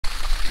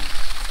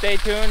stay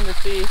tuned to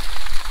see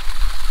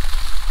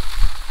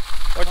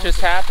what just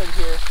happened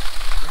here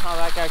and how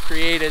that got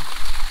created.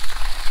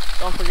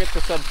 Don't forget to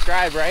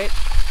subscribe, right?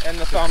 And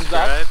the thumbs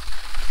up.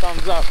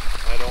 Thumbs up.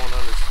 I don't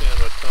understand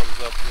what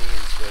thumbs up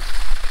means,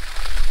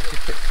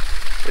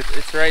 but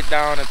it's right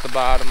down at the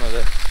bottom of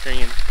the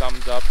screen.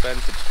 Thumbs up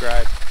and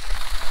subscribe.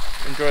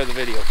 Enjoy the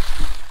video.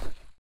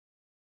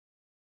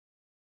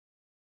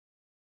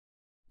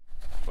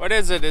 What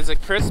is it? Is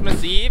it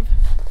Christmas Eve?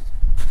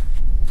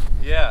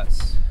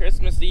 yes.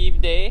 Christmas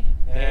Eve day.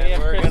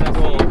 And we're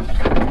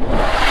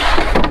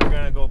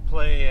gonna go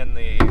play in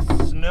the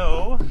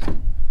snow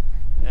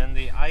and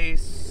the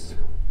ice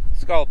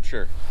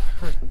Sculpture.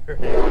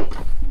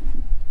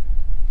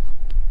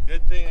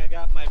 Good thing I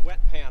got my wet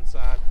pants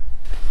on.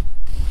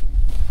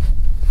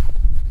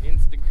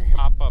 Instagram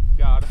pop-up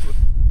got him.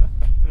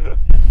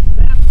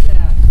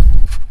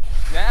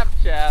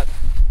 Snapchat.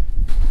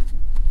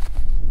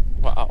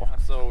 Wow.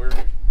 So we're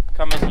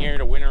coming here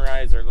to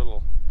winterize our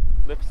little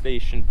lift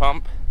station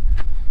pump.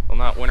 Well,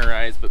 not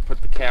winterize, but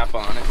put the cap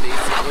on it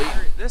basically.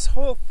 This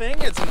whole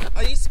thing is an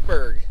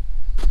iceberg.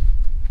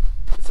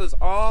 This is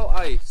all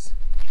ice.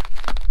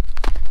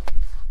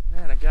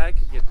 Man, a guy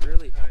could get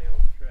really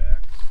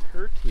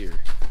hurt here.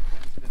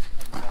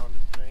 Come down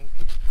to drink.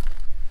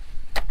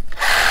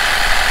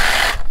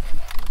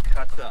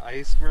 Cut the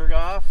iceberg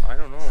off. I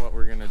don't know what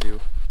we're gonna do.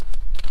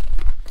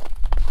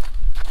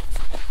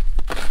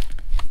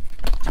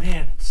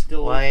 Man, it's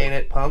still Why open. ain't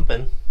it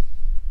pumping?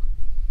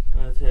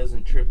 It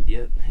hasn't tripped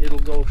yet. It'll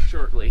go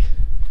shortly.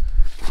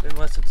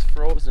 Unless it's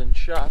frozen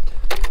shut.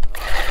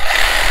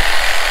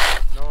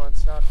 No,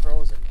 it's not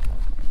frozen.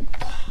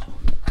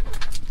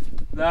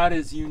 That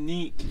is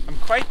unique. I'm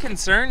quite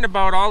concerned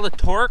about all the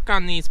torque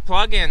on these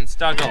plug-ins,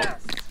 dougo.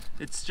 Yes.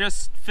 It's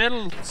just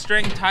fiddle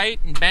string tight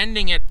and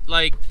bending it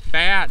like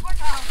bad.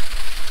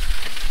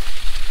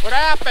 What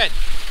happened?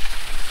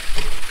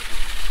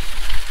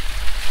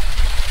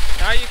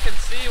 Now you can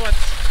see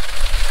what's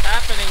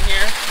happening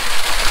here.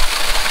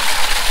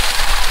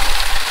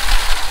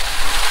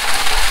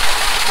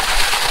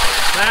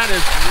 That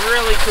is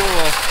really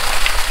cool.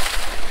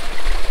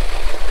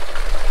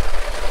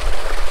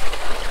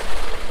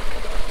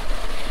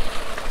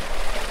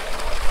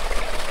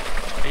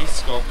 These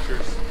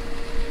sculptures.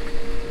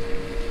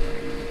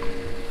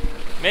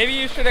 Maybe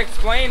you should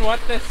explain what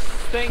this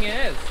thing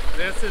is.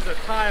 This is a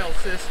tile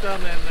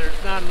system and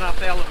there's not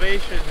enough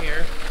elevation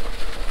here.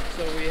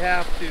 So we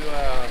have to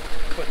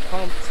put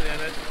pumps in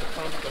it to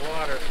pump the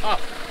water up.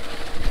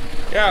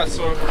 Yeah,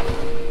 so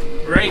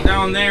right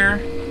down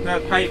there,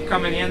 that pipe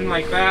coming in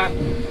like that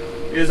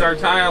is our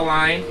tile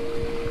line.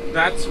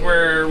 That's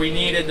where we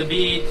needed to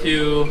be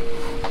to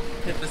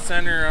hit the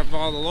center of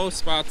all the low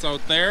spots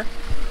out there.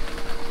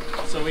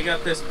 So we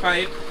got this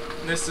pipe.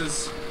 This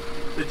is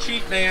the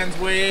cheap man's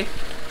way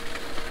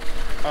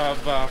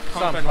of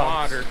pumping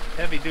water.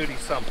 Heavy duty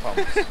sump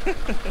pumps.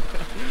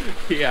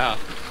 Yeah.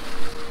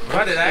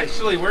 But it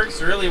actually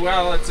works really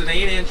well. It's an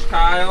 8-inch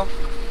tile,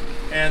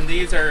 and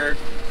these are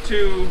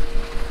two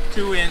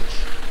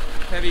 2-inch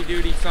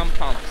heavy-duty sump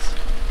pumps.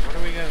 What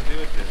are we gonna do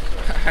with this?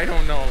 I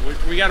don't know.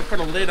 We got to put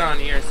a lid on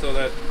here so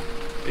that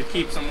it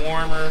keeps them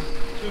warmer.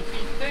 2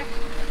 feet thick?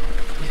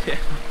 Yeah.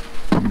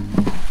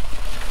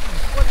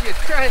 What are you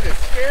trying to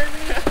scare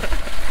me?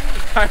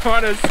 I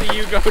want to see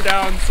you go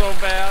down so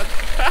bad.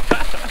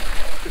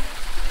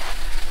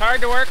 Hard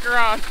to work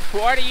around.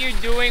 What are you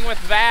doing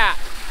with that?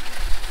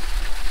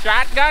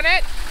 Shotgun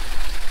it?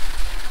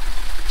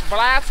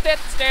 Blast it?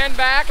 Stand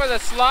back with a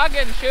slug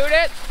and shoot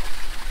it?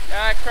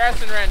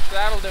 Crescent wrench,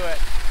 that'll do it.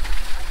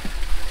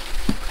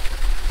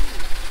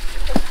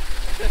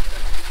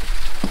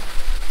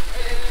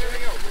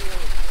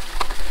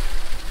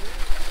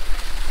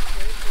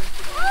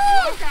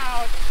 Look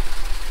out!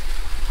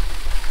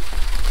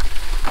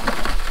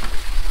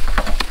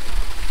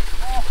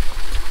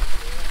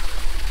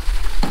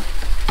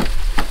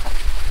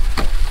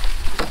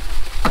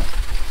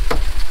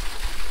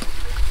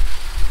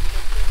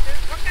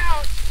 Look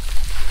out!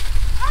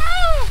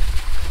 Oh!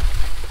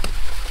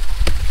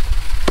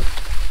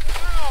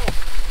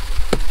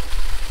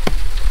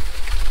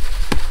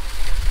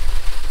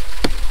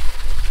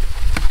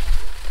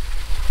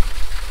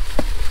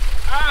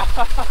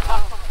 Oh!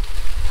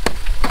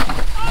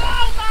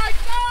 Oh my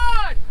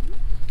God!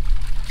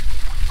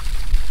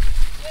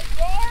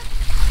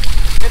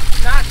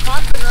 It's not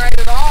pumping right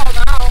at all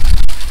now.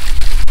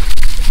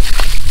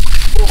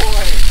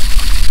 Boy,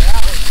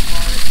 that was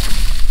smart.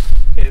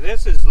 Okay,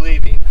 this is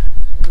leaving.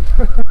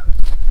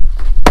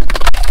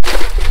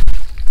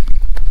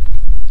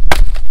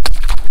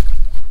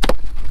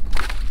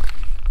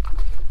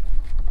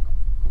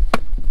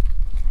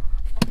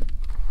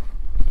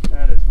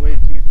 That is way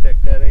too thick.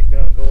 That ain't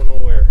gonna go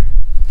nowhere.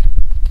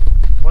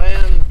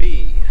 Plan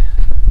B.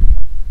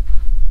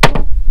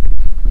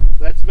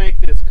 Let's make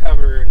this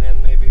cover and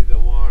then maybe the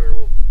water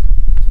will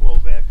flow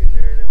back in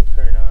there and it'll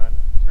turn on.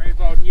 Right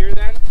about here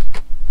then?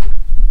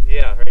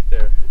 Yeah, right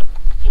there.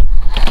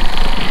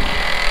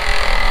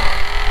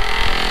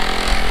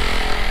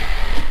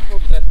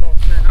 Hope that don't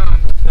turn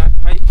on with that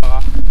pipe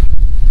off.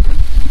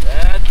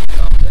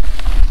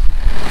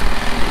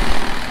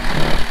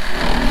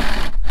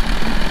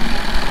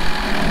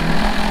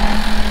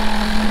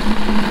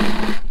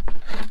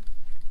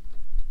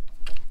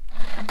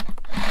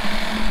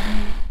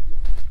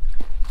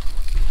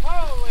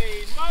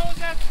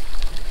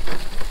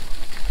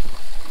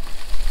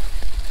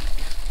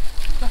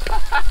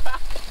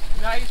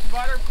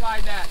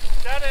 slide that.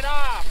 Shut it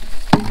off.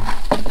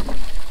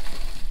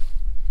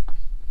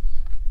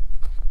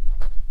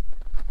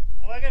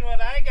 Look at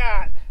what I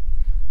got.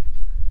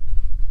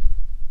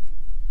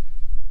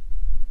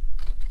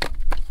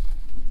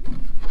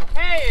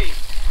 Hey,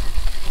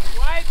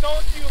 why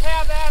don't you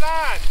have that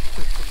on?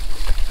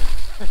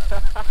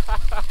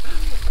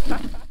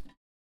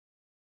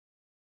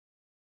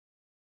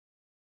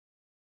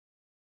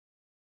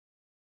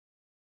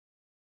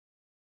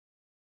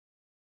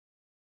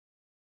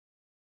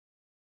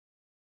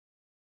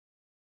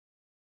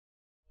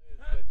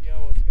 But you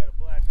almost got a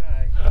black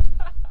eye.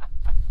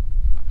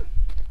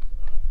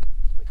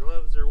 The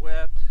gloves are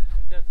wet. I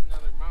think that's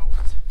another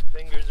mouse.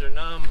 Fingers are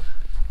numb.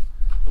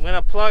 I'm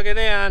gonna plug it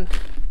in.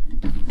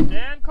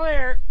 Stand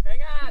clear. Hang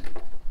on.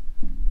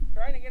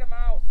 Trying to get a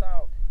mouse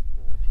out.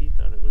 If he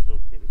thought it was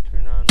okay to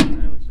turn on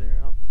when I was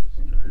there, I'll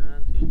just turn it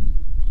on too.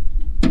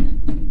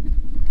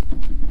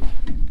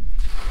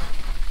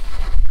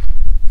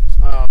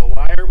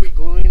 Why are we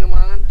gluing them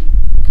on?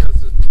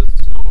 Because the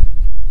snow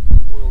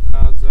will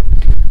cause them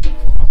to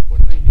fall off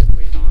when they get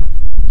weight on them.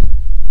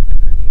 And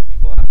then you'll be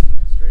blasting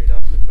it straight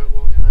up. But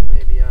we'll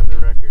maybe on the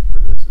record for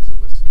this is a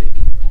mistake.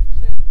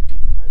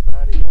 My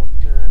body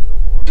don't turn no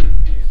more.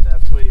 If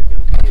that's the way you're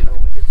going to be, it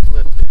only gets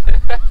lifted.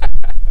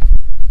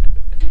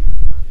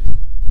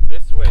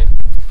 This way.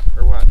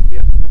 Or what?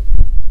 Yeah.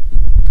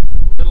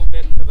 A little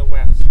bit to the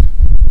west.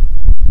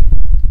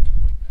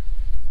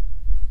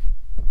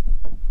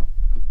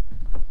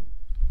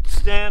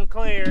 Stand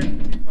clear.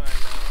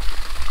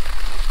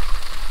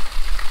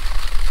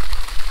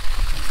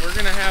 We're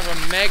gonna have a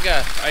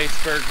mega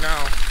iceberg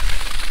now.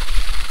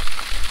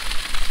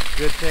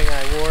 Good thing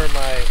I wore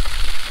my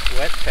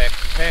wet tech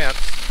pants.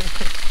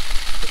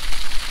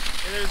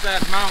 Hey, there's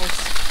that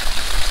mouse.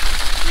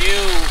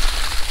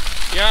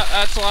 Yeah,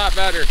 that's a lot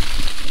better.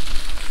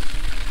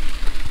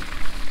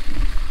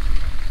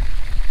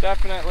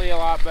 Definitely a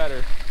lot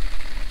better.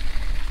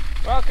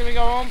 Well, can we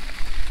go home?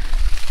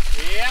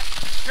 Yep.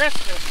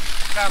 Christmas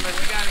is coming.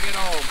 We gotta get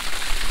home.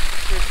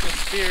 Christmas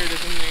spirit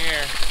is in the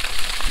air.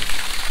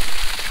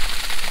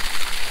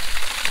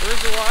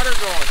 Where's the water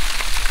going?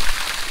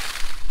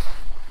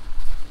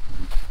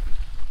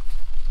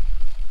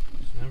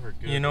 It's never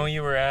good. You know,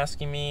 you were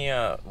asking me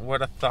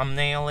what a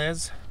thumbnail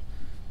is.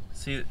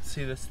 See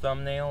this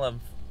thumbnail of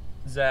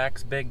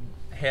Zach's big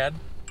head?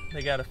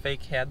 They got a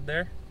fake head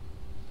there.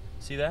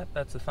 See that?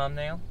 That's a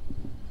thumbnail.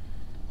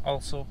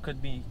 Also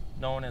could be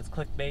known as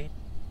clickbait.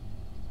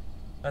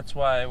 That's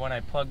why when I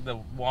plugged the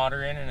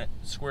water in and it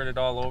squirted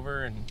all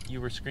over and you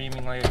were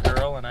screaming like a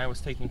girl and I was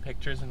taking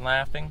pictures and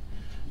laughing,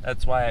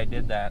 that's why I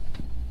did that,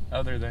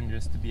 other than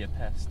just to be a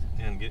pest.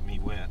 And get me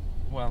wet.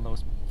 Well,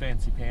 those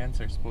fancy pants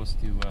are supposed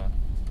to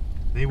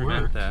They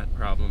prevent work, that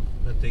problem.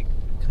 but they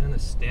kind of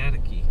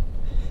staticky.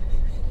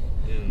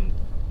 And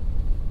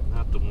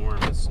not the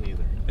warmest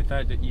neither. I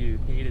thought that you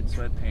hated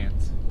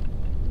sweatpants.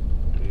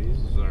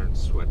 These aren't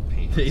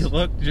sweatpants. They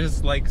look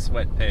just like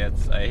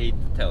sweatpants, I hate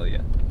to tell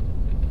you.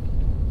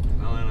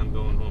 Well, then I'm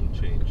going home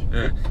to change.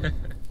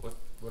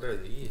 What are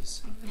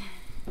these?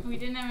 We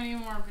didn't have any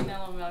more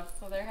vanilla milk,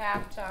 so they're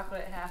half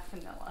chocolate, half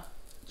vanilla.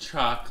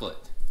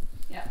 Chocolate.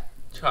 Yeah.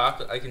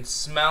 Chocolate. I can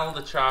smell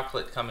the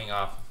chocolate coming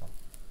off of them.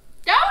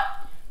 Don't!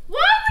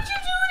 Why would you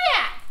do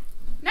that?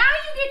 Now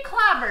you get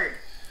clobbered.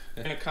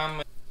 They're gonna come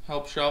and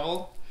help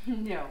shovel?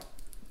 No.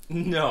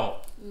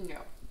 No. No.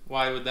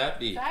 Why would that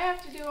be? I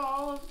have to do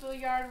all of the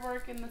yard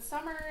work in the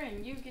summer,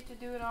 and you get to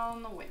do it all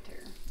in the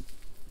winter.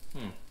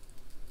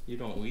 You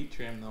don't weed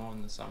trim though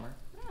in the summer.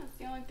 Yeah, it's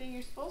the only thing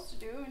you're supposed to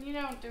do, and you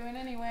don't do it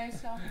anyway,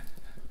 so.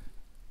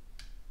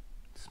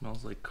 It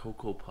smells like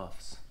Cocoa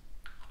Puffs.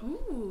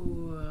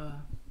 Ooh.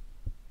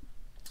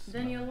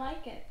 Then you'll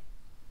like it.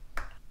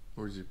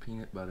 Where's your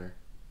peanut butter?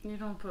 You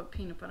don't put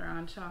peanut butter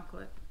on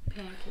chocolate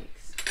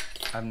pancakes.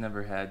 I've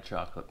never had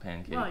chocolate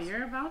pancakes. Well,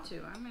 you're about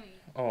to. I'm gonna.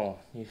 Oh,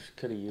 you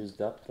could have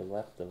used up the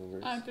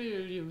leftovers. I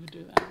figured you would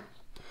do that.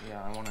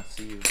 Yeah, I want to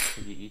see you.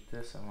 Could you eat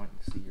this? I want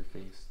to see your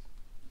face.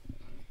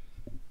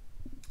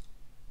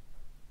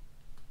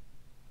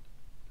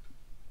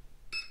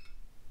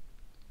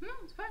 No,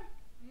 it's fine.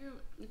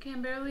 You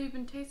can barely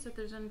even taste that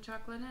there's any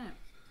chocolate in it.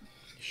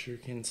 You sure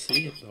can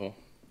see it though.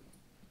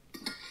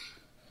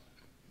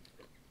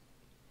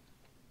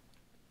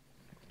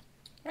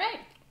 Right.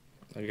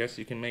 I guess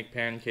you can make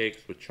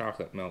pancakes with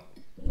chocolate milk.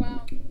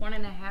 Well,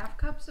 1.5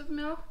 cups of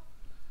milk,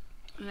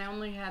 and I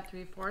only had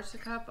 3/4 a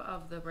cup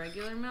of the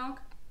regular milk,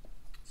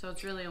 so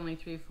it's really only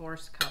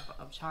 3/4 cup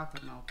of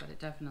chocolate milk, but it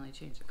definitely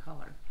changed the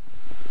color.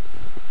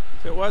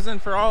 If it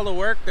wasn't for all the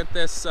work that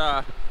this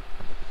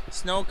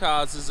snow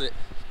causes, it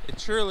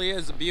truly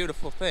is a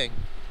beautiful thing.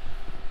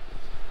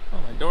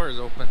 Oh, my door is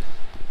open.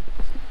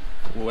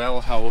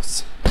 Well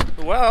house.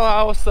 The well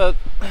house that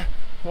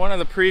one of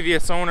the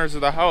previous owners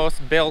of the house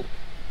built.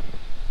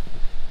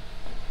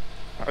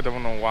 I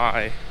don't know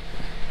why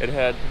it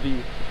had to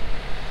be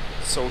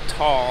so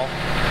tall.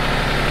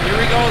 Here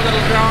we go,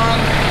 little John.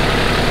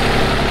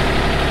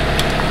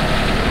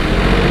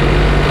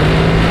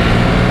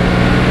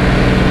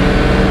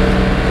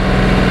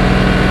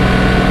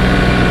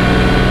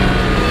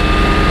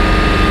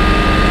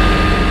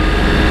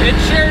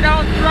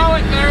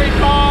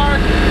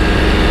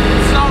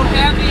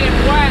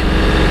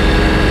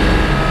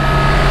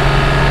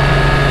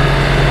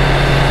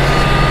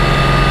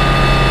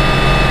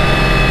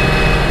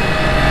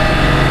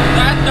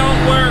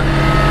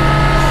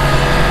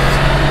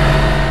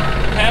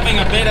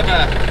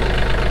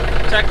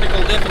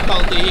 technical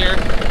difficulty here.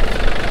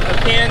 The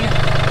pin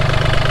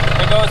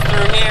that goes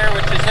through here,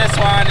 which is this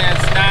one,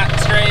 is not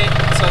straight,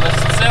 so the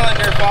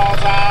cylinder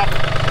falls off,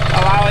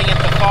 allowing it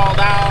to fall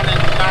down and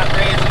not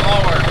raise and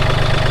lower.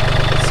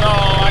 So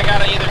I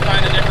gotta either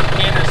find a different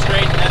pin or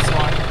straighten this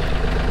one.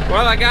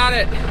 Well, I got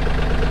it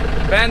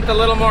bent a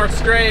little more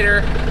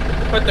straighter,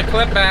 put the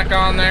clip back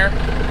on there.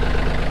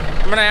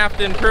 I'm gonna have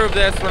to improve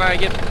this when I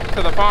get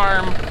to the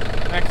farm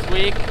next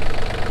week.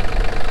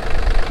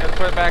 Gotta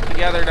put it back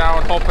together now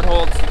and hope it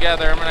holds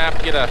together. I'm gonna have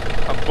to get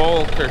a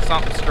bolt or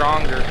something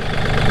stronger.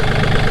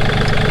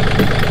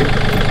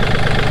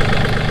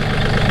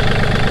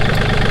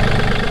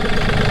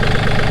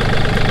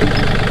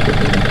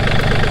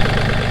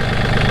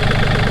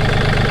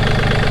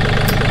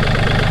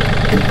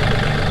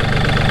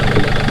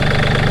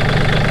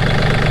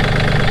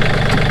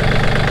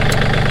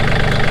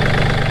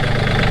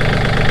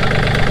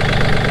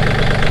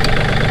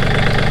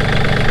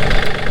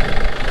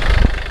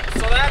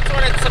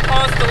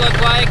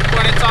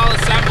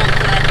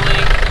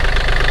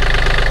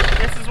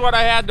 What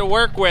I had to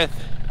work with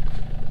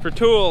for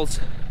tools,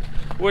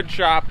 wood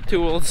shop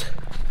tools.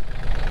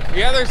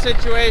 The other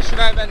situation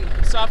I've been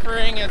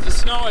suffering is the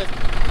snow is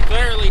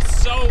clearly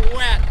so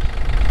wet.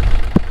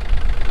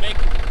 Make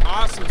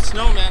awesome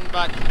snowmen,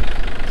 but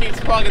keeps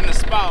plugging the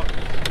spout.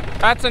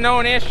 That's a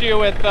known issue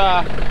with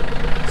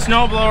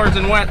snow blowers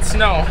and wet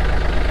snow.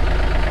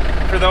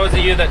 For those of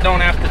you that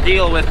don't have to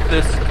deal with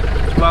this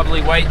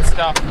lovely white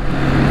stuff.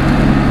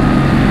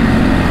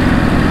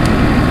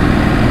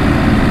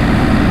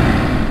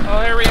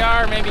 Well, here we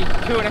are, maybe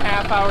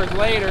 2.5 hours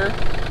later.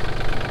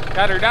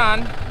 Got her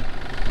done.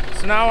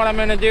 So now what I'm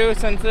going to do,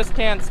 since this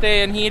can't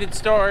stay in heated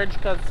storage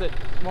because it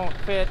won't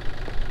fit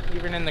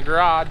even in the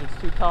garage, it's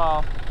too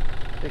tall,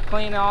 to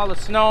clean all the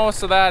snow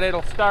so that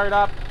it'll start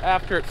up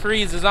after it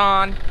freezes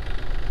on.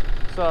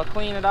 So I'll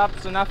clean it up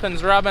so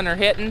nothing's rubbing or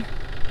hitting,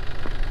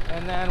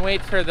 and then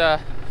wait for the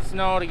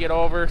snow to get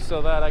over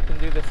so that I can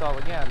do this all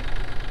again.